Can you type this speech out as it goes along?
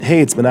Hey,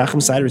 it's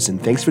Menachem Siderson.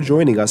 Thanks for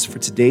joining us for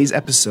today's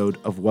episode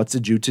of What's a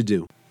Jew to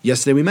Do.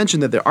 Yesterday we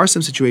mentioned that there are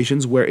some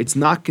situations where it's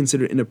not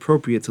considered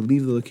inappropriate to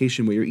leave the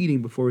location where you're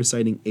eating before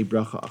reciting a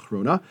bracha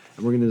achrona,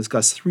 and we're going to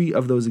discuss 3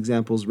 of those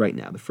examples right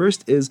now. The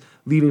first is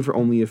leaving for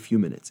only a few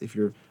minutes. If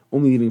you're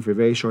only leaving for a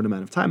very short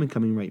amount of time and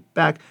coming right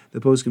back, the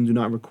poskim do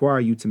not require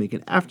you to make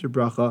an after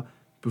bracha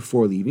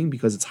before leaving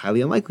because it's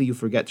highly unlikely you'll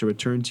forget to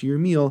return to your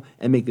meal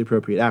and make the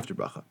appropriate after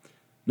bracha.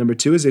 Number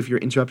 2 is if you're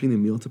interrupting the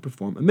meal to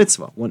perform a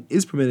mitzvah. One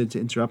is permitted to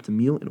interrupt a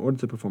meal in order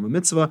to perform a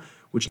mitzvah,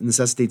 which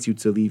necessitates you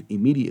to leave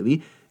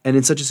immediately. And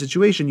in such a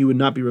situation, you would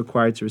not be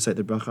required to recite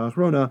the bracha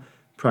achrona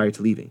prior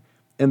to leaving.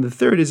 And the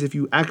third is if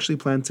you actually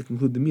plan to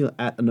conclude the meal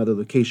at another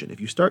location. If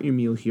you start your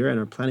meal here and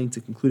are planning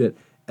to conclude it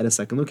at a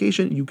second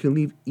location, you can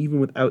leave even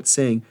without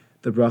saying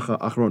the bracha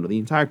achrona. The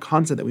entire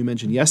concept that we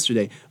mentioned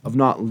yesterday of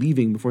not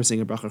leaving before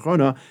saying a bracha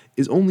achrona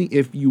is only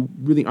if you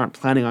really aren't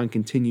planning on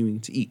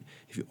continuing to eat.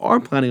 If you are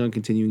planning on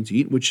continuing to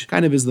eat, which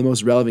kind of is the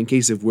most relevant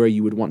case of where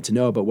you would want to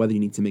know about whether you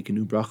need to make a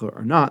new bracha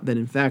or not, then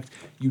in fact,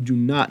 you do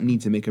not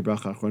need to make a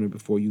bracha achrona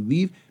before you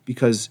leave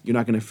because you're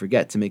not going to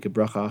forget to make a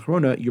bracha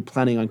achrona. You're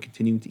planning on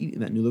continuing to eat in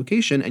that new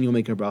location and you'll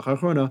make a bracha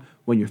achrona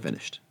when you're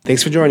finished.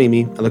 Thanks for joining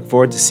me. I look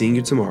forward to seeing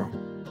you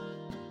tomorrow.